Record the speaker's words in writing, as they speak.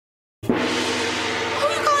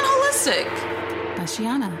Holistic.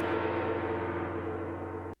 Ashiana.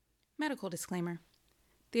 Medical disclaimer.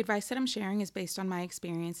 The advice that I'm sharing is based on my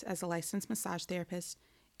experience as a licensed massage therapist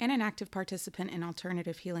and an active participant in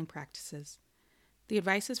alternative healing practices. The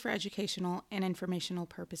advice is for educational and informational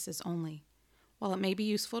purposes only. While it may be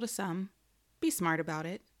useful to some, be smart about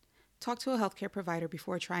it. Talk to a healthcare provider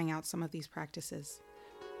before trying out some of these practices.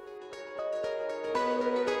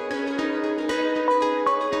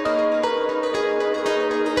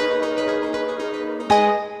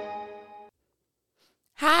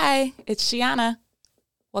 Hi, it's Shiana.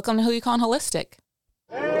 Welcome to Who You Callin' Holistic.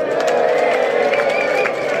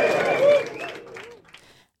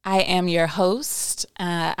 I am your host.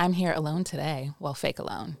 I'm here alone today. Well, fake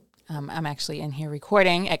alone. I'm actually in here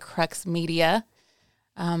recording at Crux Media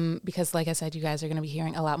because, like I said, you guys are going to be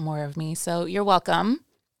hearing a lot more of me. So you're welcome.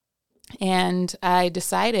 And I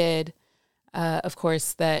decided, of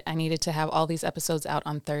course, that I needed to have all these episodes out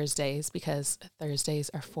on Thursdays because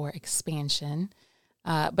Thursdays are for expansion.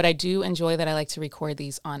 But I do enjoy that I like to record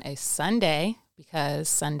these on a Sunday because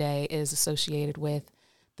Sunday is associated with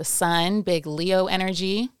the sun, big Leo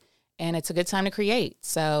energy, and it's a good time to create.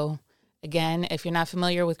 So again, if you're not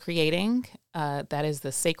familiar with creating, that is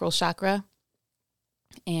the sacral chakra,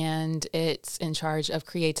 and it's in charge of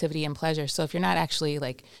creativity and pleasure. So if you're not actually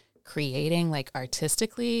like creating like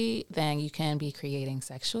artistically, then you can be creating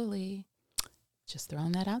sexually. Just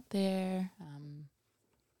throwing that out there.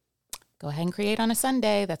 Go ahead and create on a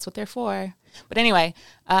Sunday. That's what they're for. But anyway,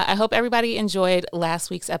 I hope everybody enjoyed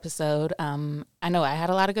last week's episode. I know I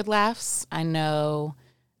had a lot of good laughs. I know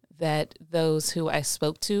that those who I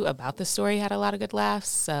spoke to about the story had a lot of good laughs.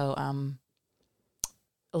 So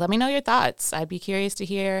let me know your thoughts. I'd be curious to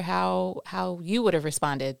hear how you would have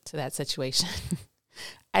responded to that situation.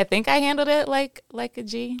 I think I handled it like a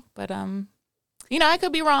G, but I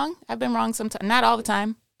could be wrong. I've been wrong sometimes, not all the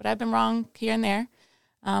time, but I've been wrong here and there.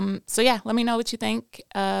 So yeah, let me know what you think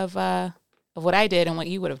of what I did and what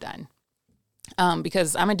you would have done.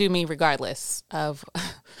 Because I'm gonna do me regardless of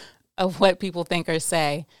what people think or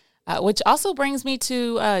say. Which also brings me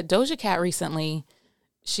to Doja Cat recently.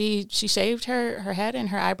 She shaved her head and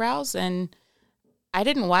her eyebrows, and I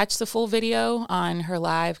didn't watch the full video on her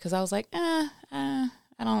live because I was like, I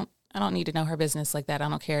don't need to know her business like that. I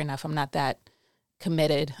don't care enough. I'm not that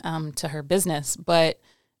committed to her business. But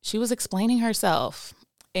she was explaining herself.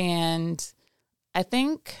 And I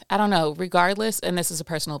think, I don't know, regardless, and this is a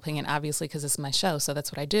personal opinion, obviously, because it's my show, so that's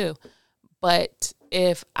what I do. But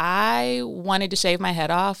if I wanted to shave my head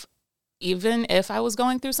off, even if I was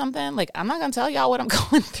going through something, like, I'm not going to tell y'all what I'm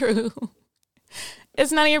going through.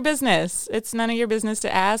 It's none of your business. It's none of your business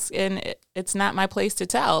to ask, and it's not my place to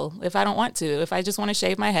tell if I don't want to. If I just want to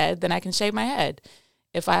shave my head, then I can shave my head.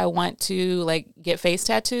 If I want to, like, get face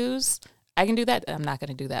tattoos, I can do that. I'm not going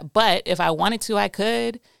to do that. But if I wanted to, I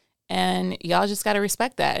could. And y'all just got to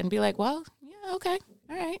respect that and be like, well, yeah, okay.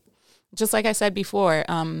 All right. Just like I said before,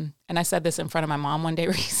 and I said this in front of my mom one day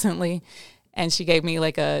recently, and she gave me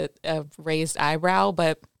like a raised eyebrow.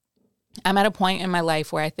 But I'm at a point in my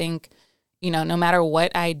life where I think, no matter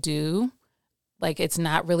what I do, like it's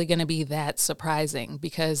not really going to be that surprising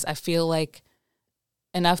because I feel like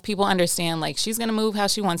enough people understand like she's going to move how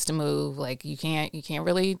she wants to move. Like you can't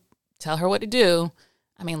really tell her what to do.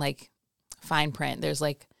 I mean, like fine print. There's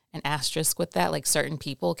like an asterisk with that. Like certain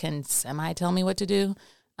people can semi tell me what to do.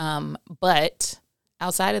 But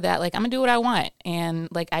outside of that, like I'm gonna do what I want. And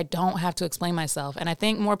like, I don't have to explain myself. And I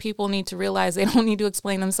think more people need to realize they don't need to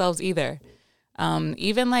explain themselves either.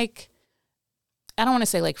 Even like, I don't want to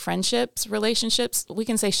say like friendships, relationships, we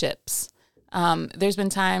can say ships. There's been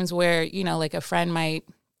times where, like a friend might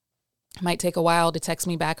take a while to text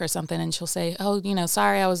me back or something. And she'll say, oh,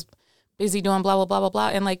 sorry, I was busy doing blah, blah, blah, blah, blah.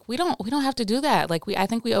 And like, we don't have to do that. Like I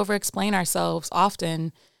think we over-explain ourselves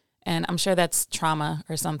often, and I'm sure that's trauma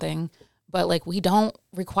or something, but like, we don't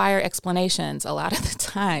require explanations a lot of the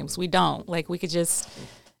times. We don't. Like, we could just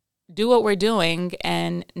do what we're doing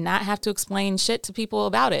and not have to explain shit to people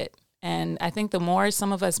about it. And I think the more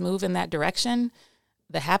some of us move in that direction,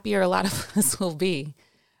 the happier a lot of us will be.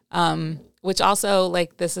 Which also,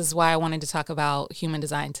 like, this is why I wanted to talk about human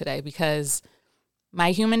design today, because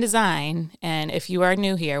my human design, and if you are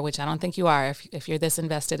new here, which I don't think you are, if you're this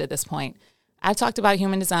invested at this point, I've talked about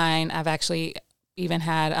human design. I've actually even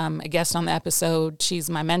had a guest on the episode. She's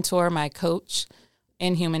my mentor, my coach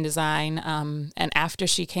in human design. And after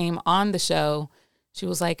she came on the show, she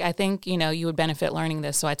was like, I think, you would benefit learning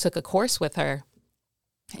this. So I took a course with her.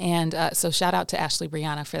 And so shout out to Ashley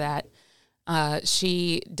Brianna for that.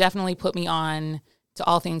 She definitely put me on to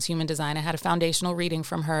all things human design. I had a foundational reading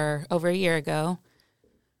from her over a year ago.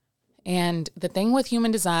 And the thing with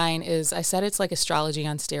human design is, I said it's like astrology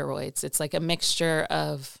on steroids. It's like a mixture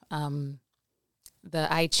of the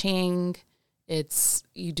I Ching.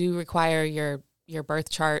 You do require your birth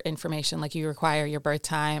chart information, like you require your birth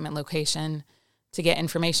time and location to get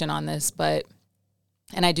information on this.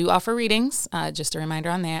 And I do offer readings, just a reminder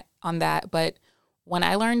on that. But when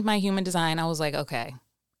I learned my human design, I was like, okay,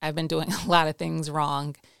 I've been doing a lot of things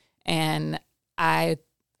wrong. And I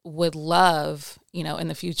would love, in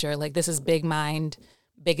the future, like this is big mind,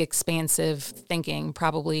 big expansive thinking,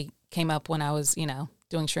 probably came up when I was,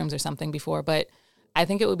 doing shrooms or something before. But I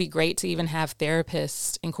think it would be great to even have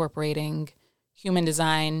therapists incorporating human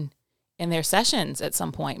design in their sessions at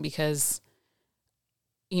some point, because,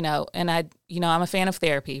 and I'm a fan of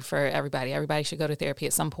therapy for everybody. Everybody should go to therapy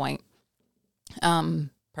at some point.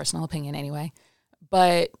 Personal opinion anyway.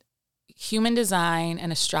 But human design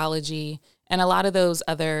and astrology and a lot of those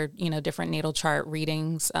other, different natal chart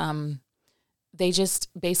readings, they just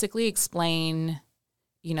basically explain,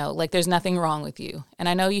 like there's nothing wrong with you. And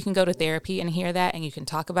I know you can go to therapy and hear that, and you can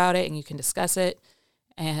talk about it and you can discuss it,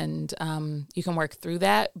 and you can work through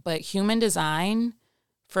that. But human design,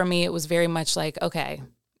 for me, it was very much like, okay,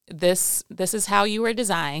 this is how you were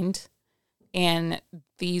designed, and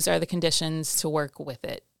these are the conditions to work with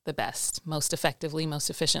it the best, most effectively, most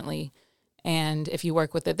efficiently. And if you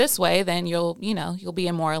work with it this way, then you'll be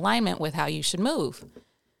in more alignment with how you should move.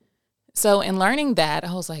 So in learning that,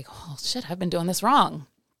 I was like, oh shit, I've been doing this wrong.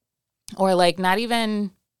 Or like not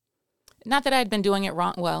that I'd been doing it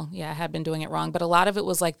wrong. Well, yeah, I had been doing it wrong, but a lot of it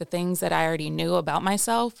was like the things that I already knew about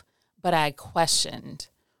myself, but I questioned.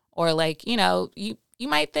 Or like, you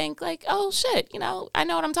might think like, oh shit, I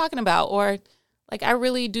know what I'm talking about. Or like, I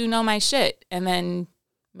really do know my shit. And then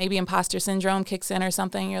maybe imposter syndrome kicks in or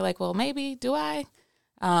something. You're like, well, maybe do I?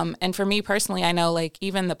 And for me personally, I know like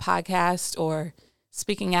even the podcast or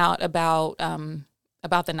speaking out about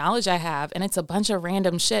the knowledge I have, and it's a bunch of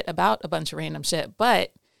random shit about a bunch of random shit,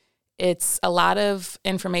 but it's a lot of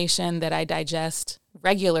information that I digest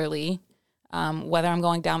regularly, whether I'm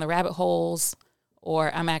going down the rabbit holes or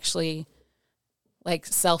I'm actually like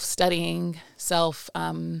self-studying,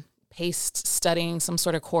 paced studying some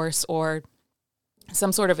sort of course or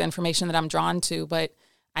some sort of information that I'm drawn to, but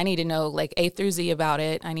I need to know like A through Z about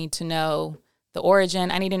it. I need to know the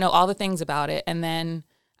origin. I need to know all the things about it. And then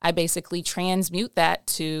I basically transmute that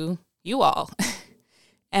to you all.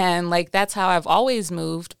 And like, that's how I've always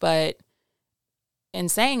moved. But in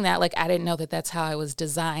saying that, like, I didn't know that that's how I was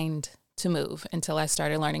designed to move until I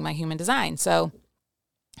started learning my human design. So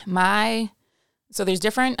there's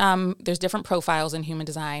different profiles in human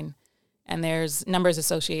design, and there's numbers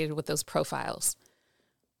associated with those profiles.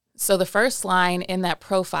 So the first line in that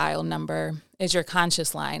profile number is your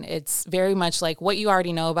conscious line. It's very much like what you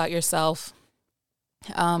already know about yourself,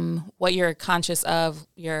 what you're conscious of,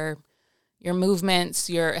 your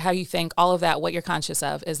movements, how you think, all of that, what you're conscious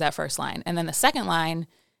of is that first line. And then the second line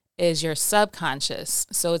is your subconscious.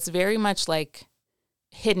 So it's very much like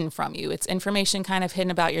hidden from you. It's information kind of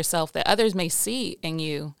hidden about yourself that others may see in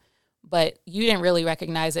you, but you didn't really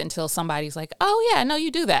recognize it until somebody's like, oh yeah, no,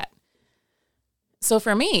 you do that. So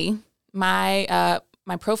for me, my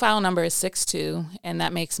profile number is 6'2", and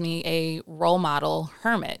that makes me a role model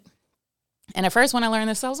hermit. And at first when I learned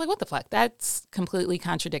this, I was like, what the fuck? That's completely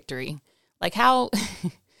contradictory. Like how,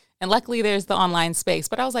 and luckily there's the online space,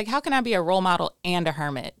 but I was like, how can I be a role model and a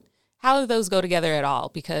hermit? How do those go together at all?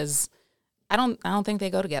 Because I don't think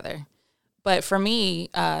they go together. But for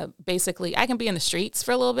me, basically I can be in the streets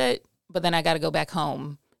for a little bit, but then I got to go back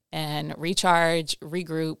home and recharge,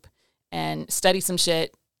 regroup, and study some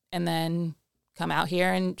shit, and then come out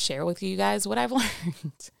here and share with you guys what I've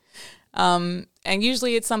learned. And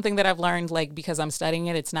usually it's something that I've learned like because I'm studying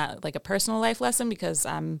it. It's not like a personal life lesson because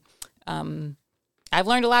I've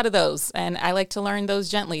learned a lot of those, and I like to learn those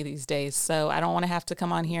gently these days. So I don't want to have to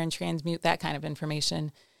come on here and transmute that kind of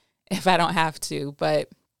information if I don't have to. But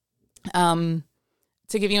to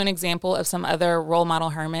give you an example of some other role model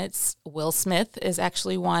hermits, Will Smith is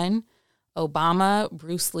actually one. Obama,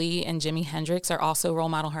 Bruce Lee, and Jimi Hendrix are also role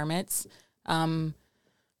model hermits.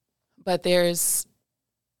 But there's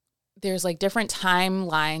like different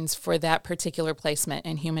timelines for that particular placement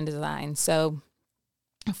in human design. So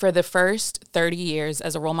for the first 30 years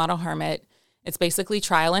as a role model hermit, it's basically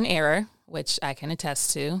trial and error, which I can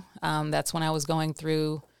attest to. That's when I was going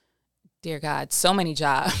through, dear God, so many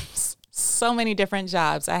jobs, so many different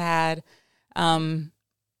jobs. I had,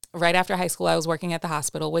 right after high school, I was working at the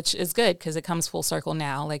hospital, which is good because it comes full circle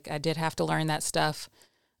now. Like I did have to learn that stuff,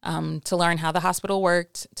 to learn how the hospital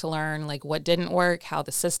worked, to learn like what didn't work, how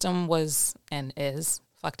the system was and is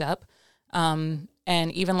fucked up. And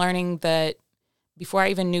even learning that before I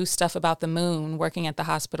even knew stuff about the moon, working at the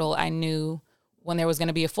hospital, I knew when there was going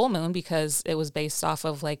to be a full moon because it was based off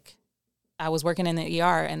of like, I was working in the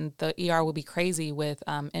ER, and the ER would be crazy with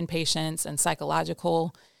inpatients and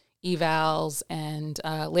psychological evals and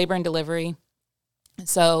labor and delivery.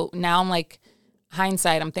 So now I'm like,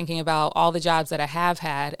 hindsight, I'm thinking about all the jobs that I have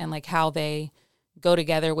had and like how they go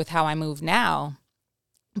together with how I move now.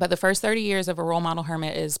 But the first 30 years of a role model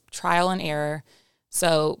hermit is trial and error.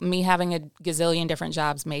 So me having a gazillion different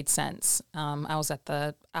jobs made sense. I was at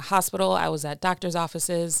a hospital. I was at doctor's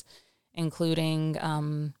offices, including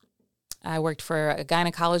I worked for a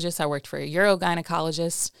gynecologist. I worked for a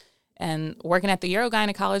urogynecologist. And working at the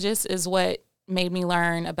urogynecologist is what made me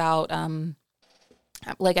learn about,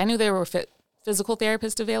 like I knew there were physical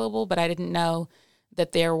therapists available, but I didn't know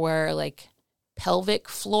that there were like pelvic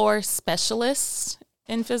floor specialists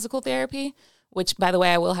in physical therapy, which, by the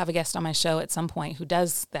way, I will have a guest on my show at some point who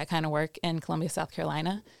does that kind of work in Columbia, South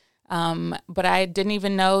Carolina. But I didn't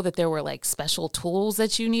even know that there were like special tools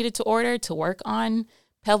that you needed to order to work on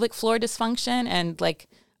pelvic floor dysfunction, and like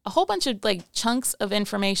a whole bunch of like chunks of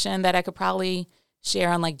information that I could probably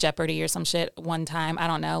share on like Jeopardy or some shit one time. I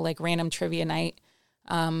don't know, like random trivia night.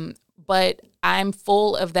 But I'm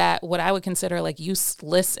full of that, what I would consider like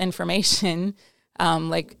useless information.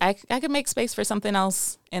 Like I could make space for something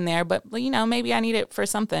else in there, but you know, maybe I need it for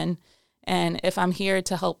something. And if I'm here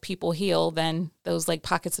to help people heal, then those like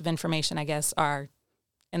pockets of information, I guess, are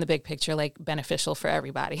in the big picture, like beneficial for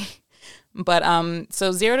everybody. But,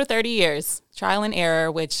 so 0 to 30 years, trial and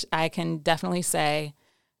error, which I can definitely say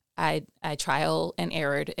I trial and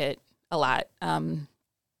errored it a lot.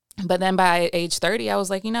 But then by age 30, I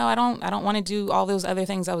was like, you know, I don't want to do all those other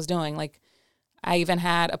things I was doing. Like I even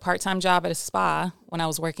had a part-time job at a spa when I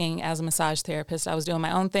was working as a massage therapist. I was doing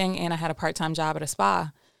my own thing, and I had a part-time job at a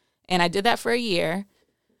spa, and I did that for a year,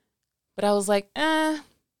 but I was like,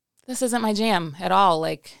 this isn't my jam at all.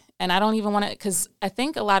 Like, and I don't even want to, because I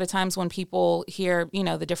think a lot of times when people hear, you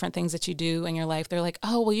know, the different things that you do in your life, they're like,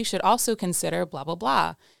 oh, well, you should also consider blah, blah,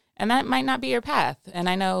 blah. And that might not be your path. And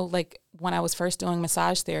I know, like, when I was first doing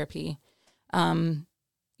massage therapy,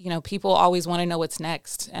 you know, people always want to know what's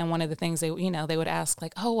next. And one of the things they would ask,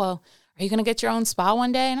 like, oh, well, are you going to get your own spa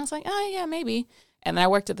one day? And I was like, oh, yeah, maybe. And then I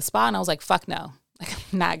worked at the spa, and I was like, fuck no. Like,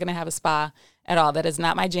 I'm not going to have a spa at all. That is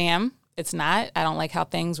not my jam. It's not. I don't like how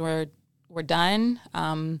things were done.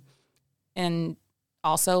 And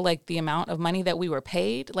also, like, the amount of money that we were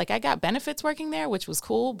paid. Like, I got benefits working there, which was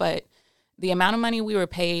cool, but the amount of money we were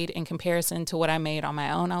paid in comparison to what I made on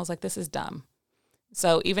my own, I was like, this is dumb.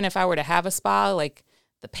 So even if I were to have a spa, like,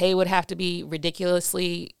 the pay would have to be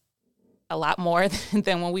ridiculously a lot more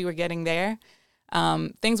than when we were getting there.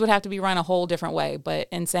 Things would have to be run a whole different way. But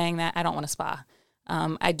in saying that, I don't want a spa.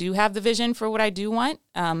 I do have the vision for what I do want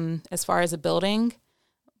as far as a building,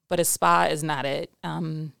 but a spa is not it.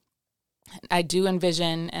 I do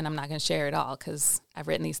envision, and I'm not going to share it all because I've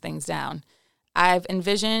written these things down. I've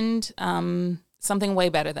envisioned something way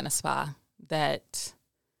better than a spa that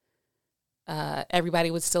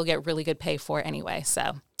everybody would still get really good pay for anyway.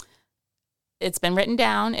 So it's been written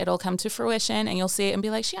down. It'll come to fruition, and you'll see it and be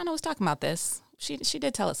like, Shiana was talking about this. She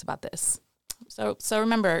did tell us about this. So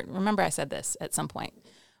remember I said this at some point.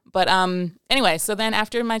 But anyway, so then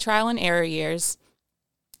after my trial and error years,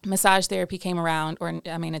 massage therapy came around,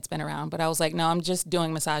 it's been around, but I was like, no, I'm just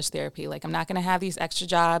doing massage therapy. Like, I'm not going to have these extra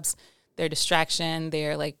jobs. They're distraction.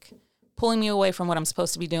 They're like pulling me away from what I'm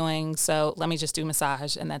supposed to be doing. So let me just do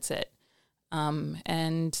massage, and that's it.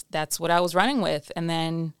 And that's what I was running with. And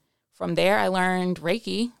then from there, I learned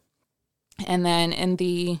Reiki. And then in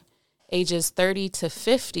the ages 30 to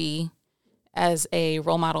 50, as a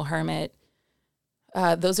role model hermit,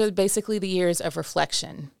 those are basically the years of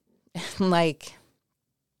reflection. Like,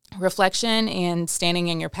 reflection and standing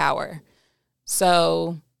in your power.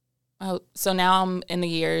 So now I'm in the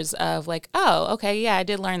years of like, oh, okay, yeah, I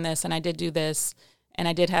did learn this, and I did do this, and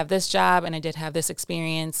I did have this job, and I did have this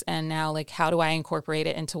experience, and now, like, how do I incorporate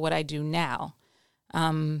it into what I do now?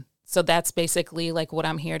 So that's basically like what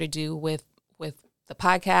I'm here to do with the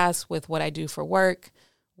podcast, with what I do for work,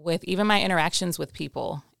 with even my interactions with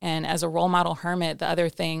people. And as a role model hermit, the other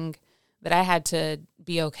thing that I had to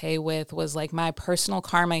be okay with was like, my personal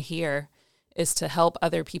karma here is to help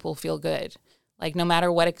other people feel good. Like, no matter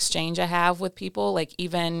what exchange I have with people, like,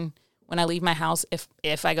 even when I leave my house,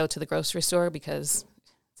 if I go to the grocery store, because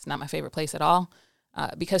it's not my favorite place at all,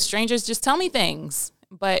 because strangers just tell me things.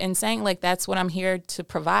 But in saying, like, that's what I'm here to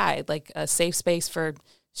provide, like a safe space for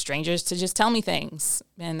strangers to just tell me things.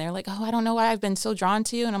 And they're like, oh, I don't know why I've been so drawn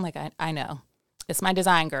to you. And I'm like, I know. It's my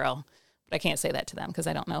design, girl. but I can't say that to them because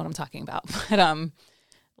I don't know what I'm talking about. But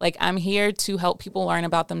like I'm here to help people learn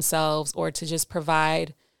about themselves or to just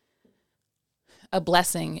provide a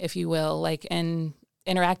blessing, if you will, like in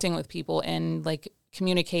interacting with people and like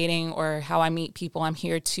communicating or how I meet people. I'm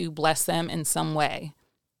here to bless them in some way.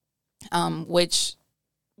 Which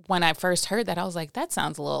when I first heard that, I was like, that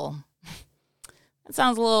sounds a little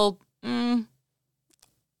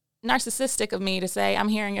narcissistic of me to say I'm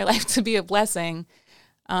here in your life to be a blessing.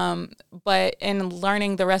 But in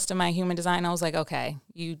learning the rest of my human design, I was like, okay,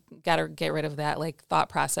 you got to get rid of that like thought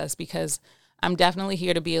process because I'm definitely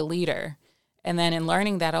here to be a leader. And then in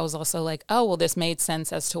learning that, I was also like, oh, well, this made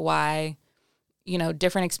sense as to why, you know,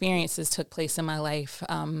 different experiences took place in my life.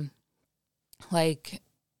 Like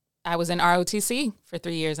I was in ROTC for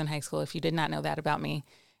 3 years in high school, if you did not know that about me.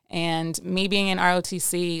 And me being in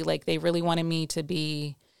ROTC, like they really wanted me to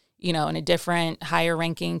be, you know, in a different higher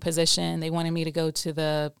ranking position. They wanted me to go to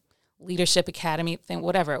the leadership academy thing,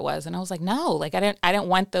 whatever it was. And I was like, no, like I didn't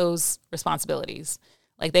want those responsibilities.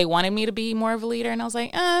 Like they wanted me to be more of a leader. And I was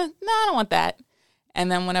like, no, I don't want that.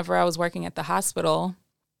 And then whenever I was working at the hospital,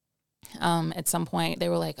 at some point they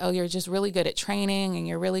were like, oh, you're just really good at training and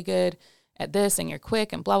you're really good at this and you're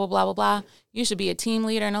quick and blah, blah, blah, blah, blah. You should be a team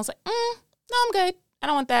leader. And I was like, no, I'm good. I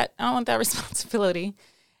don't want that. I don't want that responsibility.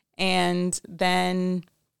 And then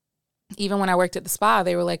even when I worked at the spa,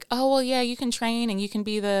 they were like, oh, well, yeah, you can train and you can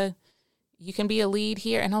be a lead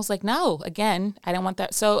here. And I was like, no, again, I don't want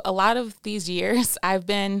that. So a lot of these years I've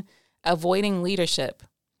been avoiding leadership,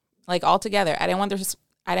 like altogether. I didn't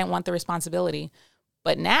want the responsibility.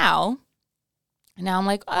 But now I'm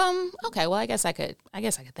like, okay, well, I guess I could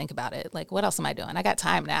think about it. Like, what else am I doing? I got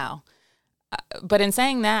time now. But in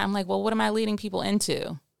saying that, I'm like, well, what am I leading people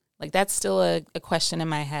into? Like, that's still a question in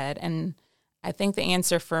my head. And I think the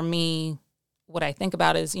answer for me, what I think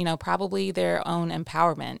about is, you know, probably their own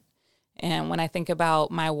empowerment. And when I think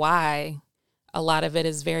about my why, a lot of it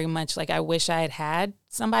is very much like I wish I had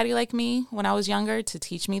somebody like me when I was younger to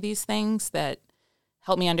teach me these things that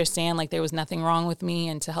helped me understand like there was nothing wrong with me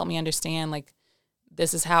and to help me understand like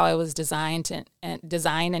this is how I was designed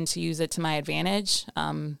and to use it to my advantage.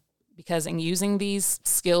 Because in using these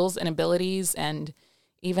skills and abilities and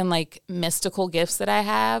even like mystical gifts that I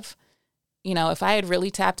have, you know, if I had really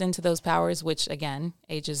tapped into those powers, which again,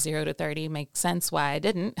 ages 0 to 30 makes sense why I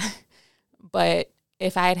didn't. But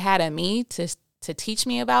if I had had a me to teach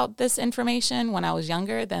me about this information when I was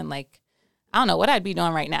younger, then like, I don't know what I'd be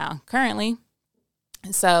doing right now currently.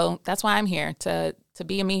 So that's why I'm here to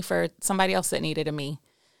be a me for somebody else that needed a me.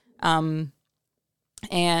 And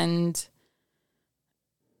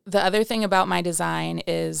the other thing about my design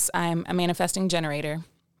is I'm a manifesting generator.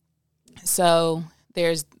 So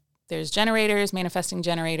there's generators, manifesting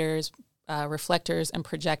generators, reflectors, and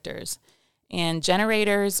projectors. And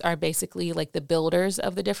generators are basically like the builders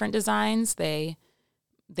of the different designs. They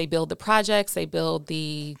build the projects, they build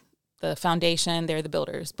the foundation, they're the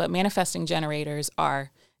builders. But manifesting generators are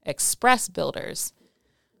express builders.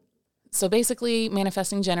 So basically,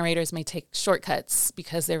 manifesting generators may take shortcuts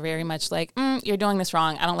because they're very much like, you're doing this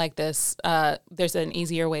wrong. I don't like this. There's an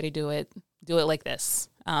easier way to do it. Do it like this.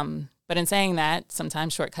 But in saying that,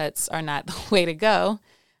 sometimes shortcuts are not the way to go,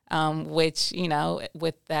 which, you know,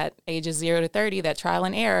 with that ages 0 to 30, that trial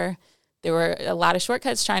and error, there were a lot of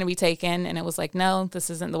shortcuts trying to be taken. And it was like, no, this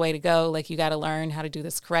isn't the way to go. Like, you got to learn how to do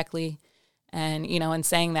this correctly. And, you know, in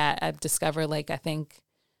saying that, I've discovered, like, I think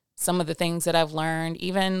some of the things that I've learned,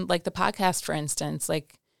 even like the podcast, for instance,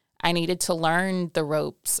 like I needed to learn the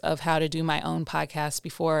ropes of how to do my own podcast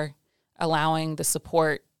before allowing the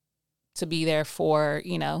support to be there for,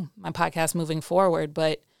 you know, my podcast moving forward.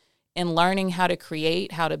 But in learning how to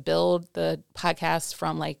create, how to build the podcast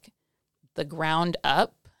from like the ground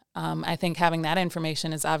up, I think having that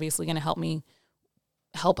information is obviously going to help me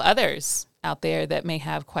help others out there that may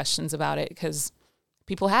have questions about it, because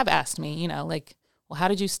people have asked me, you know, like, well, how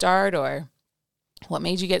did you start, or what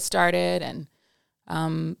made you get started?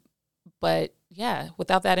 And, but yeah,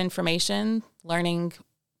 without that information, learning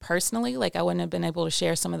personally, like I wouldn't have been able to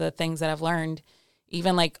share some of the things that I've learned,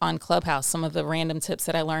 even like on Clubhouse, some of the random tips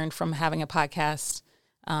that I learned from having a podcast,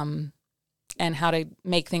 and how to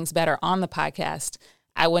make things better on the podcast.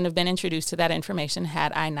 I wouldn't have been introduced to that information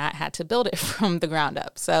had I not had to build it from the ground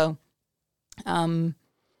up. So,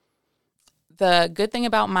 the good thing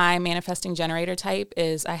about my manifesting generator type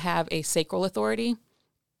is I have a sacral authority.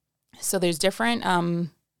 So there's different,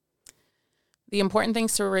 the important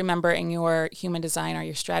things to remember in your human design are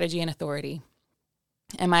your strategy and authority.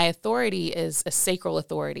 And my authority is a sacral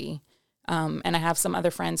authority. And I have some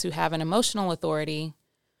other friends who have an emotional authority,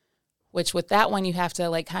 which with that one, you have to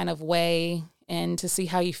like kind of weigh and to see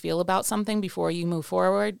how you feel about something before you move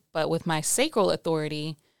forward. But with my sacral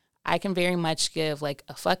authority, I can very much give like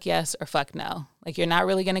a fuck yes or fuck no. Like, you're not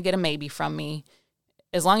really going to get a maybe from me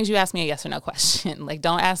as long as you ask me a yes or no question. Like,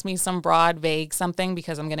 don't ask me some broad, vague something,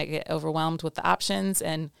 because I'm going to get overwhelmed with the options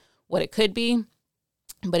and what it could be.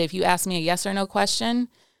 But if you ask me a yes or no question,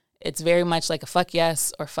 it's very much like a fuck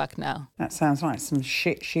yes or fuck no. That sounds like some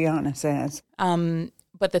shit Shiana says.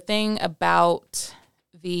 But the thing about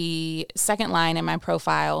the second line in my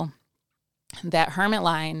profile, that hermit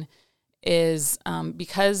line, is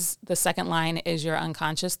because the second line is your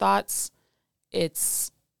unconscious thoughts,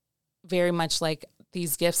 it's very much like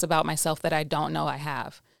these gifts about myself that I don't know I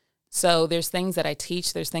have. So there's things that I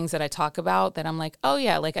teach, there's things that I talk about that I'm like, oh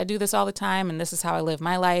yeah, like I do this all the time, and this is how I live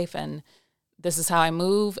my life, and this is how I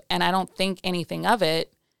move, and I don't think anything of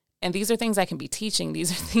it. And these are things I can be teaching.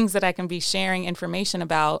 These are things that I can be sharing information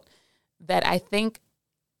about that I think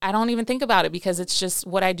I don't even think about it, because it's just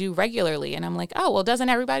what I do regularly. And I'm like, oh, well, doesn't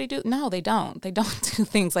everybody do? No, they don't. They don't do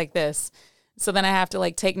things like this. So then I have to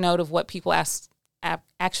like take note of what people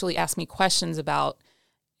actually ask me questions about.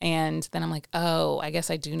 And then I'm like, oh, I guess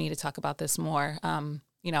I do need to talk about this more.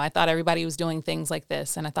 I thought everybody was doing things like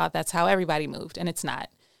this, and I thought that's how everybody moved, and it's not.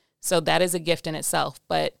 So that is a gift in itself.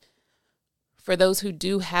 But for those who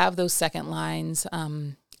do have those second lines,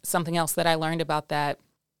 something else that I learned about that,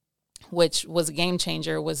 which was a game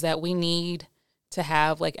changer, was that we need to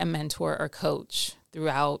have like a mentor or coach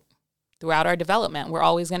throughout our development. We're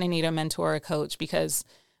always going to need a mentor or a coach, because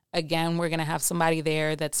again, we're going to have somebody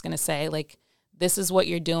there that's going to say like, this is what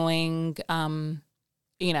you're doing, that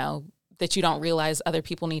you don't realize other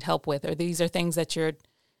people need help with, or these are things that you're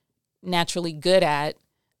naturally good at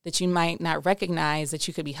that you might not recognize that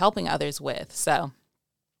you could be helping others with. So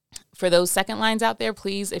for those second lines out there,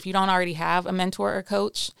 please, if you don't already have a mentor or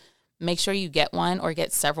coach, make sure you get one or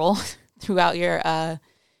get several throughout your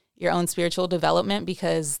own spiritual development,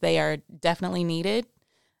 because they are definitely needed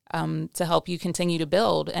to help you continue to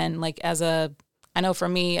build. And like I know for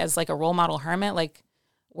me as like a role model hermit, like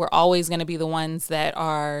we're always going to be the ones that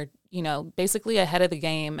are, basically ahead of the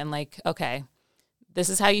game, and like, okay, this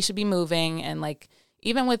is how you should be moving. And like,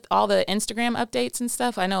 even with all the Instagram updates and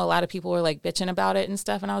stuff, I know a lot of people were like bitching about it and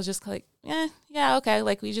stuff. And I was just like, yeah, okay.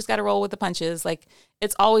 Like, we just got to roll with the punches. Like,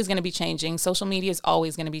 it's always going to be changing. Social media is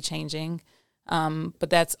always going to be changing. But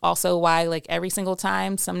that's also why, like, every single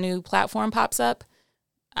time some new platform pops up,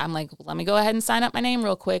 I'm like, let me go ahead and sign up my name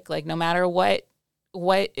real quick. Like, no matter what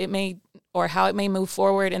it may, or how it may move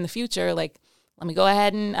forward in the future, like, let me go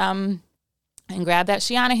ahead and grab that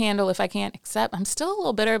Shiana handle if I can't. Except I'm still a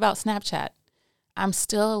little bitter about Snapchat.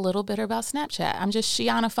 I'm just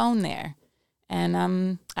Shiana phone there.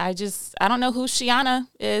 And I don't know who Shiana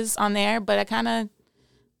is on there, but I kind of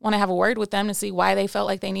want to have a word with them to see why they felt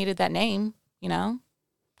like they needed that name,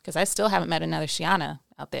 because I still haven't met another Shiana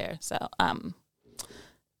out there. So,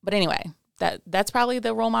 but anyway, that's probably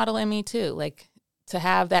the role model in me too, like to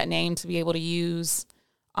have that name to be able to use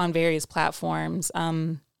on various platforms.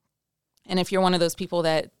 And if you're one of those people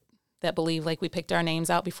that believe like we picked our names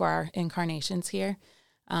out before our incarnations here,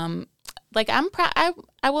 like I'm proud.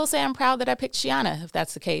 I will say I'm proud that I picked Shiana, if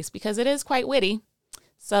that's the case, because it is quite witty.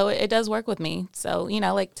 So it does work with me. So,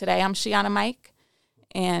 like today I'm Shiana Mike,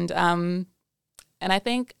 and I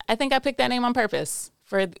think I picked that name on purpose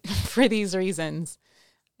for these reasons.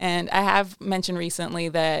 And I have mentioned recently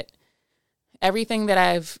that everything that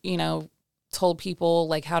I've, told people,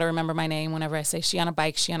 like how to remember my name, whenever I say Shiana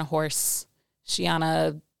Bike, Shiana Horse,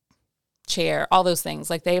 Shiana Chair, all those things,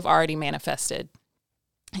 like they've already manifested.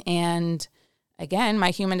 And again, my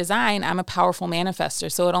human design, I'm a powerful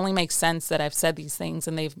manifester. So it only makes sense that I've said these things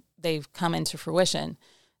and they've come into fruition.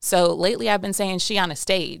 So lately I've been saying Shiana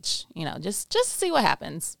Stage, just to see what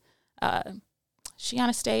happens.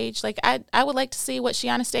 Shiana Stage, like I would like to see what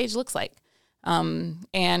Shiana Stage looks like.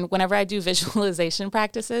 And whenever I do visualization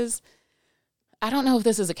practices, I don't know if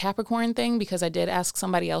this is a Capricorn thing, because I did ask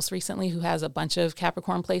somebody else recently who has a bunch of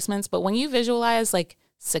Capricorn placements, but when you visualize like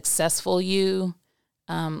successful you,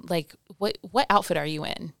 like what outfit are you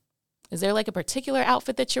in? Is there like a particular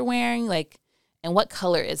outfit that you're wearing? Like, and what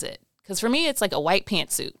color is it? Because for me, it's like a white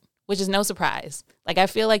pantsuit, which is no surprise. Like, I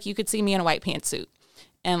feel like you could see me in a white pantsuit.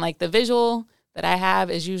 And like the visual that I have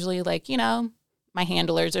is usually like, my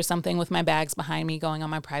handlers or something with my bags behind me going on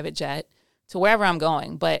my private jet to wherever I'm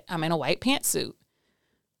going, but I'm in a white pantsuit.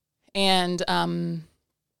 And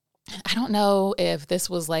I don't know if this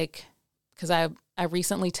was like, because I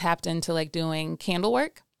recently tapped into like doing candle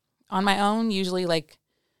work on my own. Usually like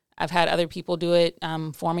I've had other people do it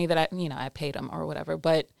for me that I paid them or whatever,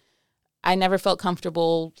 but I never felt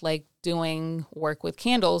comfortable like doing work with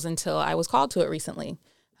candles until I was called to it recently.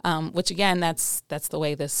 Which again, that's the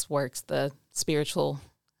way this works, the spiritual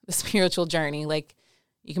journey. Like,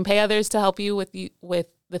 you can pay others to help you with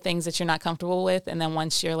the things that you're not comfortable with. And then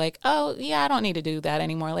once you're like, oh yeah, I don't need to do that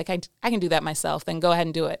anymore. Like I can do that myself, then go ahead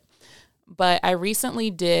and do it. But I recently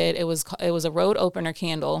did, it was a road opener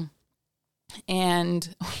candle.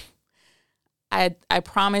 And I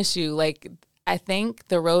promise you, like, I think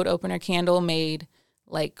the road opener candle made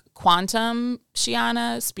like quantum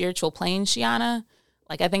Shiana, spiritual plane Shiana.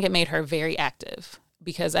 Like, I think it made her very active,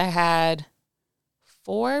 because I had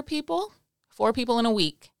four people in a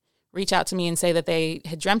week reach out to me and say that they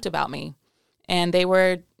had dreamt about me. And they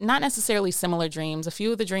were not necessarily similar dreams. A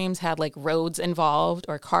few of the dreams had like roads involved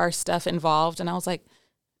or car stuff involved. And I was like,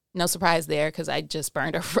 no surprise there, because I just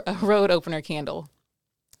burned a road opener candle.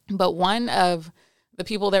 But one of the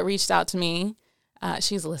people that reached out to me,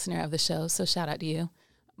 she's a listener of the show, so shout out to you.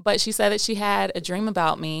 But she said that she had a dream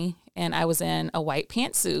about me and I was in a white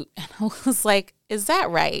pantsuit. And I was like, is that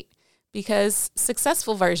right? Because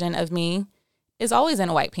successful version of me is always in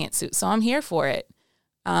a white pantsuit, so I'm here for it.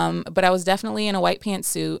 But I was definitely in a white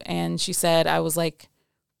pantsuit, and she said I was like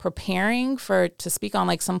preparing to speak on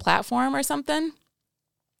like some platform or something,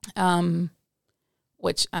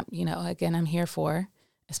 which, again, I'm here for,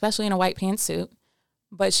 especially in a white pantsuit.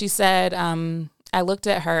 But she said, I looked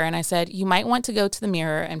at her and I said, you might want to go to the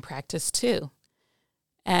mirror and practice too.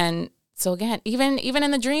 And so again, even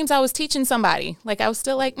in the dreams, I was teaching somebody. Like, I was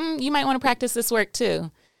still like, you might want to practice this work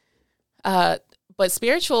too. But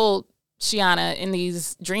spiritual Shiana in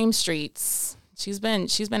these dream streets, she's been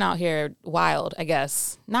out here wild, I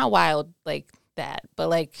guess. Not wild like that, but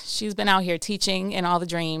like, she's been out here teaching in all the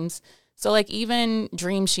dreams. So like, even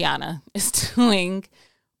dream Shiana is doing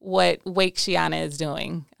what wake Shiana is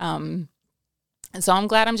doing. And so I'm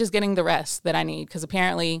glad I'm just getting the rest that I need, because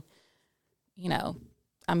apparently,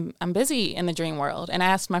 I'm busy in the dream world. And I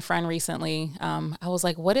asked my friend recently, I was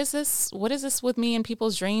like, what is this with me in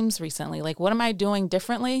people's dreams recently? Like, what am I doing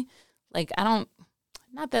differently? Like, not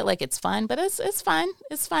that like it's fun, but it's fun.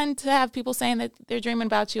 It's fun to have people saying that they're dreaming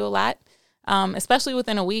about you a lot, especially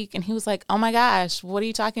within a week. And he was like, oh my gosh, what are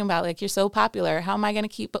you talking about? Like, you're so popular. How am I going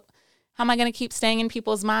to keep staying in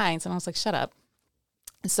people's minds? And I was like, shut up.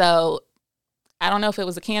 So I don't know if it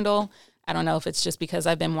was a candle. I don't know if it's just because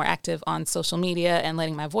I've been more active on social media and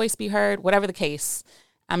letting my voice be heard. Whatever the case,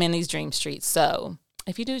 I'm in these dream streets. So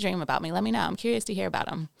if you do dream about me, let me know. I'm curious to hear about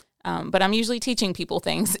them. But I'm usually teaching people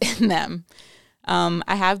things in them.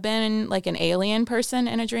 I have been like an alien person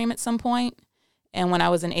in a dream at some point. And when I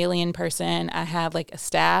was an alien person, I had like a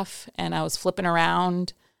staff and I was flipping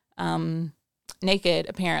around naked,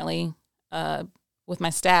 apparently, with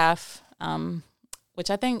my staff, which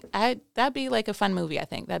I think that'd be like a fun movie. I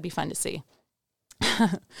think that'd be fun to see.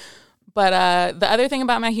 But the other thing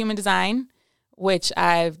about my human design, which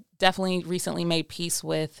I've definitely recently made peace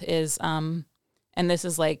with, is, and this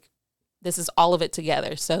is all of it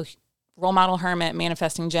together. So role model, hermit,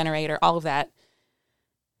 manifesting generator, all of that,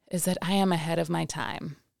 is that I am ahead of my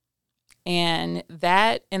time. And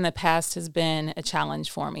that in the past has been a challenge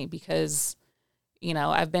for me, because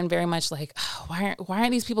I've been very much like, oh, why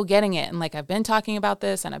aren't these people getting it? And like, I've been talking about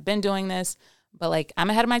this and I've been doing this, but like, I'm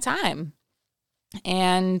ahead of my time.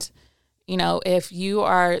 And, if you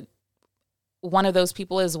are one of those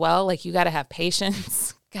people as well, like, you got to have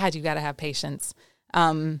patience. God, you got to have patience.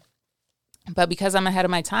 But because I'm ahead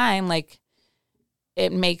of my time, like,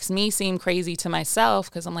 it makes me seem crazy to myself,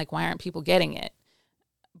 because I'm like, why aren't people getting it?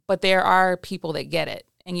 But there are people that get it.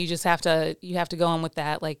 And you just have to go in with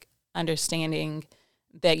that, like, understanding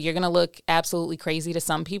that you're going to look absolutely crazy to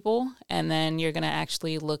some people, and then you're going to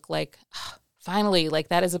actually look like, oh, finally, like,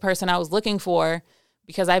 that is the person I was looking for,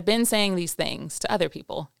 because I've been saying these things to other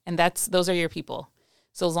people, and those are your people.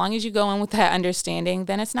 So as long as you go in with that understanding,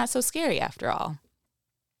 then it's not so scary after all.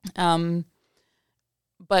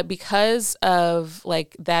 But because of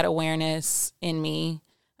like that awareness in me,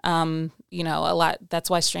 a lot, that's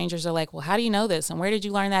why strangers are like, well, how do you know this? And where did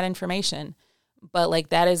you learn that information? But like,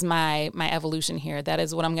 that is my evolution here. That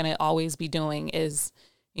is what I'm going to always be doing, is,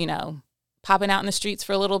 popping out in the streets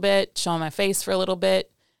for a little bit, showing my face for a little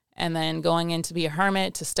bit, and then going in to be a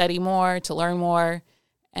hermit, to study more, to learn more,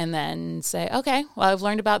 and then say, okay, well, I've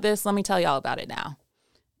learned about this. Let me tell you all about it now.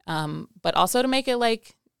 But also to make it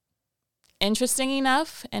like interesting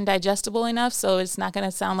enough and digestible enough, so it's not going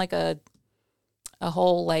to sound like a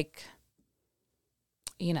whole like,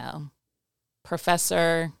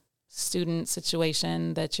 professor student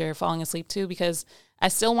situation that you're falling asleep to, because I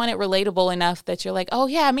still want it relatable enough that you're like, oh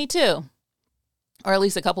yeah, me too. Or at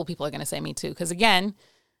least a couple people are going to say me too. Because again,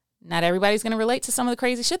 not everybody's going to relate to some of the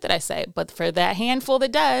crazy shit that I say, but for that handful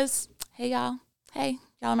that does, hey, y'all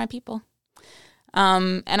are my people.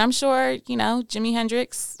 And I'm sure, Jimi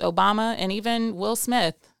Hendrix, Obama, and even Will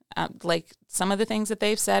Smith, like some of the things that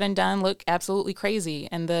they've said and done look absolutely crazy.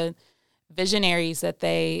 And the visionaries that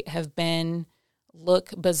they have been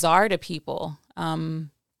look bizarre to people.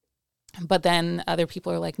 But then other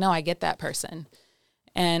people are like, no, I get that person.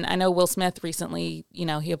 And I know Will Smith recently,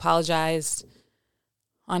 he apologized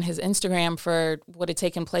on his Instagram for what had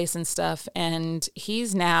taken place and stuff. And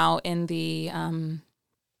he's now in the,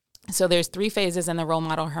 so there's 3 phases in the role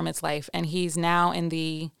model hermit's life. And he's now in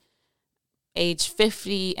the age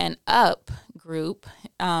 50 and up group.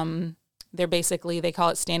 They call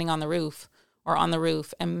it standing on the roof or on the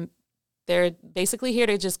roof. And they're basically here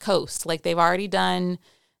to just coast. Like they've already done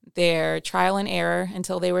their trial and error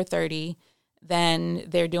until they were 30. Then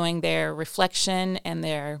they're doing their reflection and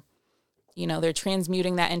they're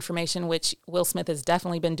transmuting that information, which Will Smith has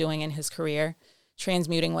definitely been doing in his career,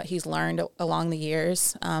 transmuting what he's learned along the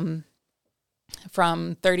years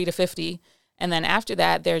from 30 to 50. And then after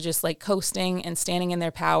that, they're just like coasting and standing in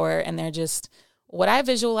their power. And they're just what I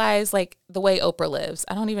visualize like the way Oprah lives.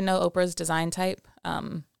 I don't even know Oprah's design type.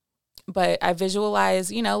 But I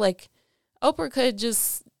visualize, like Oprah could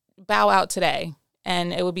just bow out today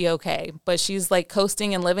and it would be okay. But she's like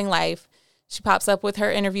coasting and living life. She pops up with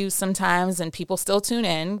her interviews sometimes and people still tune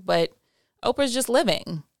in, but Oprah's just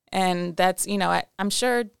living. And that's,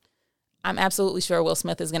 I'm absolutely sure Will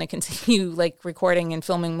Smith is going to continue like recording and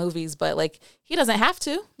filming movies, but like he doesn't have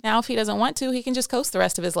to. Now, if he doesn't want to, he can just coast the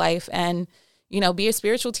rest of his life and, be a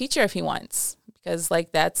spiritual teacher if he wants, because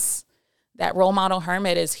like that role model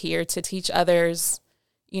hermit is here to teach others,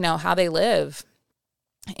 how they live.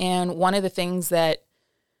 And one of the things that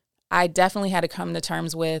I definitely had to come to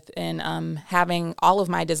terms with in having all of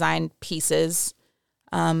my design pieces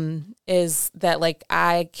is that like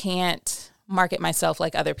I can't market myself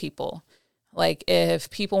like other people. Like if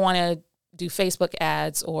people want to do Facebook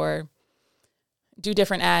ads or do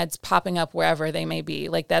different ads popping up wherever they may be,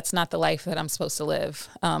 like that's not the life that I'm supposed to live.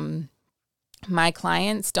 My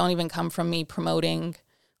clients don't even come from me promoting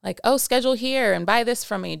like, oh, schedule here and buy this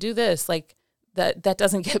from me, do this. Like that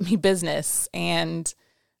doesn't get me business. And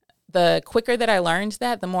the quicker that I learned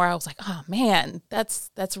that, the more I was like, oh man,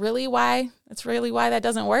 that's really why that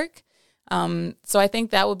doesn't work. So I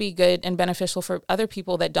think that would be good and beneficial for other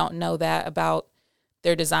people that don't know that about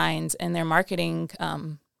their designs and their marketing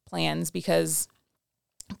plans, because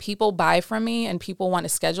people buy from me and people want to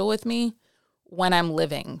schedule with me when I'm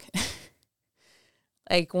living.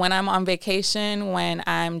 Like when I'm on vacation, when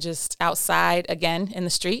I'm just outside again in the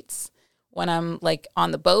streets, when I'm like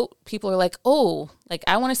on the boat, people are like, oh, like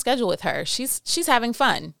I want to schedule with her. She's having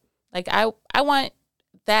fun. Like I want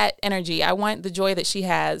that energy. I want the joy that she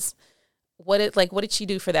has. What did she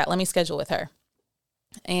do for that? Let me schedule with her.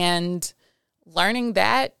 And learning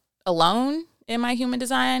that alone in my human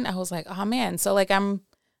design, I was like, oh man. So like I'm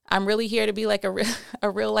really here to be like a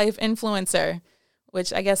real life influencer,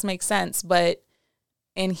 which I guess makes sense. But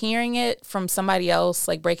in hearing it from somebody else,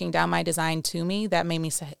 like breaking down my design to me, that made me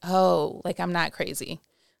say, oh, like I'm not crazy.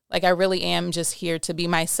 Like I really am just here to be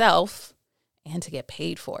myself and to get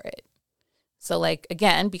paid for it. So like,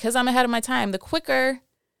 again, because I'm ahead of my time, the quicker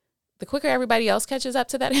everybody else catches up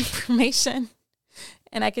to that information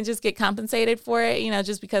and I can just get compensated for it,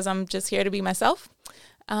 just because I'm just here to be myself,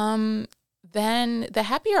 then the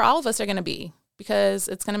happier all of us are going to be. Because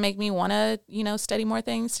it's going to make me want to, study more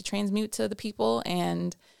things to transmute to the people.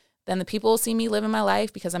 And then the people will see me living my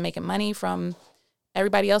life because I'm making money from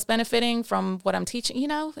everybody else benefiting from what I'm teaching,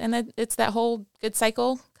 and then it's that whole good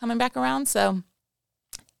cycle coming back around. So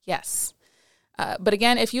yes. But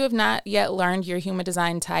again, if you have not yet learned your human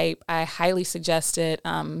design type, I highly suggest it.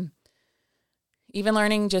 Even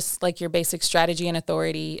learning just like your basic strategy and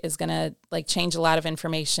authority is going to like change a lot of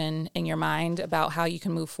information in your mind about how you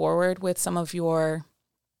can move forward with some of your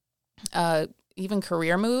even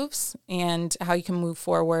career moves, and how you can move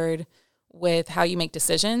forward with how you make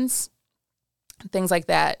decisions, things like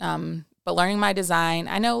that. But learning my design,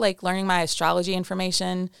 I know like learning my astrology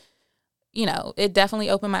information, it definitely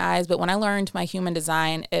opened my eyes. But when I learned my human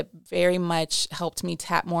design, it very much helped me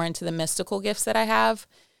tap more into the mystical gifts that I have.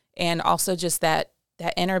 And also just that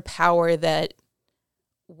inner power that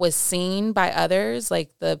was seen by others,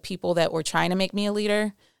 like the people that were trying to make me a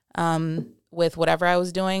leader with whatever I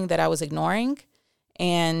was doing that I was ignoring,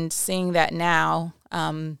 and seeing that now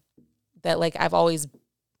that like I've always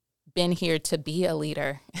been here to be a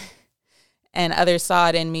leader. And others saw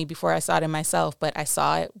it in me before I saw it in myself, but I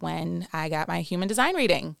saw it when I got my human design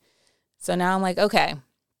reading. So now I'm like, okay,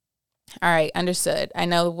 all right, understood. I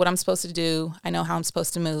know what I'm supposed to do. I know how I'm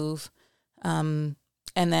supposed to move. And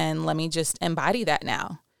then let me just embody that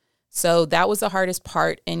now. So that was the hardest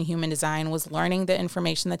part in human design, was learning the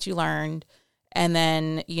information that you learned. And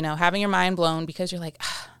then, having your mind blown because you're like,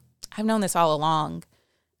 I've known this all along.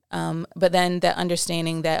 But then the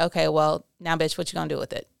understanding that, okay, well, now, bitch, what you gonna do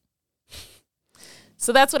with it?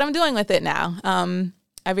 So that's what I'm doing with it now.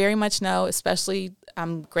 I very much know, especially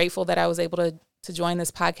I'm grateful that I was able to join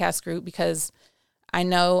this podcast group, because I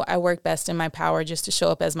know I work best in my power just to show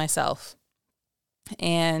up as myself.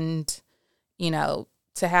 And,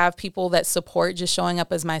 to have people that support just showing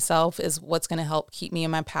up as myself is what's going to help keep me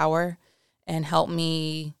in my power and help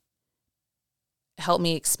me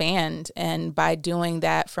expand. And by doing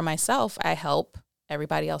that for myself, I help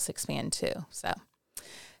everybody else expand too. So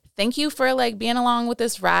thank you for being along with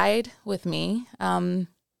this ride with me.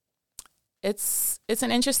 It's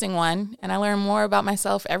an interesting one, and I learn more about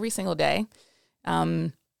myself every single day.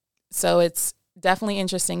 So it's definitely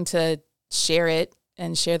interesting to share it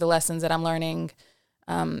and share the lessons that I'm learning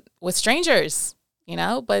with strangers,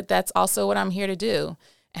 but that's also what I'm here to do.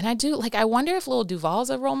 And I wonder if Lil Duval's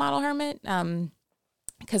a role model hermit,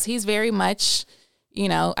 because he's very much,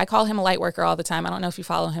 I call him a light worker all the time. I don't know if you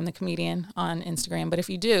follow him, the comedian, on Instagram, but if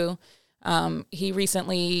you do, he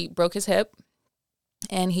recently broke his hip,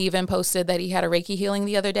 and he even posted that he had a Reiki healing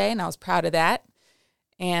the other day, and I was proud of that.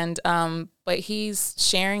 And, but he's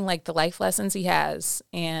sharing the life lessons he has,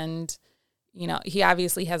 and he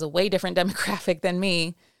obviously has a way different demographic than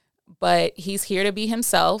me, but he's here to be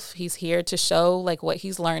himself. He's here to show what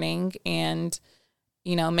he's learning and,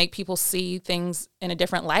 make people see things in a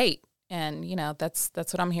different light. And, that's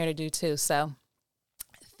what I'm here to do too. So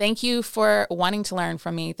thank you for wanting to learn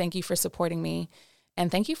from me. Thank you for supporting me,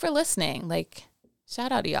 and thank you for listening.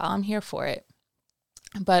 Shout out to y'all. I'm here for it.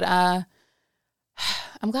 But,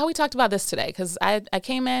 I'm glad we talked about this today, because I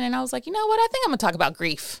came in and I was like, you know what? I think I'm gonna talk about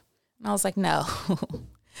grief. And I was like, no,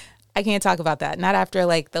 I can't talk about that. Not after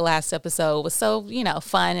the last episode was so,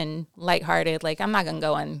 fun and lighthearted. I'm not going to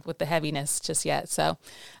go in with the heaviness just yet. So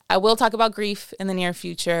I will talk about grief in the near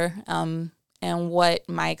future, and what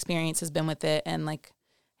my experience has been with it, and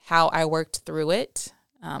how I worked through it.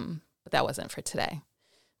 But that wasn't for today.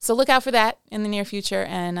 So look out for that in the near future,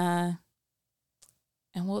 and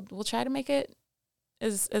we'll try to make it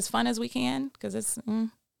as fun as we can, because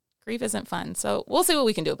grief isn't fun. So we'll see what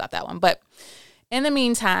we can do about that one. But in the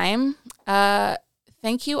meantime,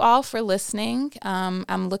 thank you all for listening.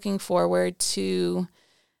 I'm looking forward to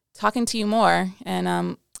talking to you more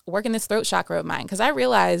and working this throat chakra of mine, because I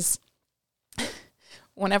realize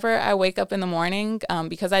whenever I wake up in the morning,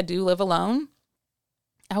 because I do live alone,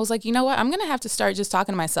 I was like, you know what? I'm going to have to start just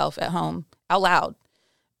talking to myself at home out loud,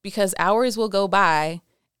 because hours will go by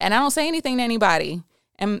and I don't say anything to anybody.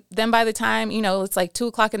 And then by the time, it's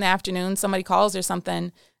 2:00 in the afternoon, somebody calls or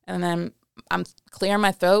something, and then I'm clearing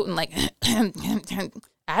my throat and I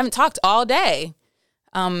haven't talked all day.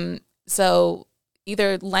 So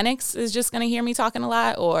either Lennox is just going to hear me talking a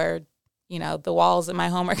lot, or, the walls in my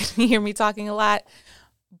home are going to hear me talking a lot.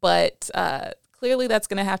 But clearly that's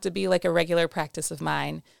going to have to be a regular practice of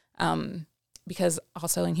mine, because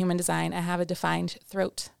also in human design, I have a defined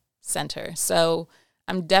throat center. So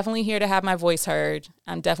I'm definitely here to have my voice heard.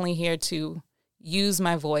 I'm definitely here to use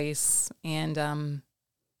my voice, and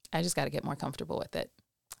I just got to get more comfortable with it.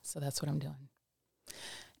 So that's what I'm doing.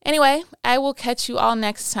 Anyway, I will catch you all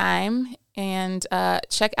next time, and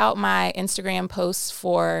check out my Instagram posts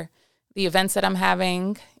for the events that I'm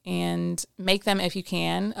having, and make them if you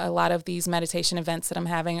can. A lot of these meditation events that I'm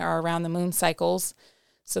having are around the moon cycles.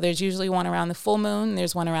 So there's usually one around the full moon.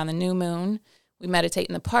 There's one around the new moon. We meditate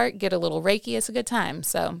in the park, get a little Reiki. It's a good time.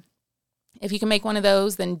 So if you can make one of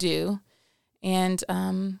those, then do. And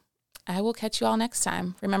I will catch you all next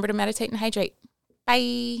time. Remember to meditate and hydrate.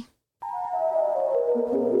 Bye.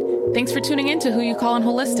 Thanks for tuning in to Who You Callin'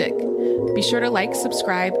 Holistic. Be sure to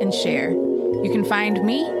subscribe, and share. You can find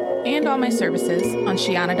me and all my services on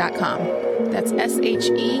Sheanah.com. That's SHEANAH.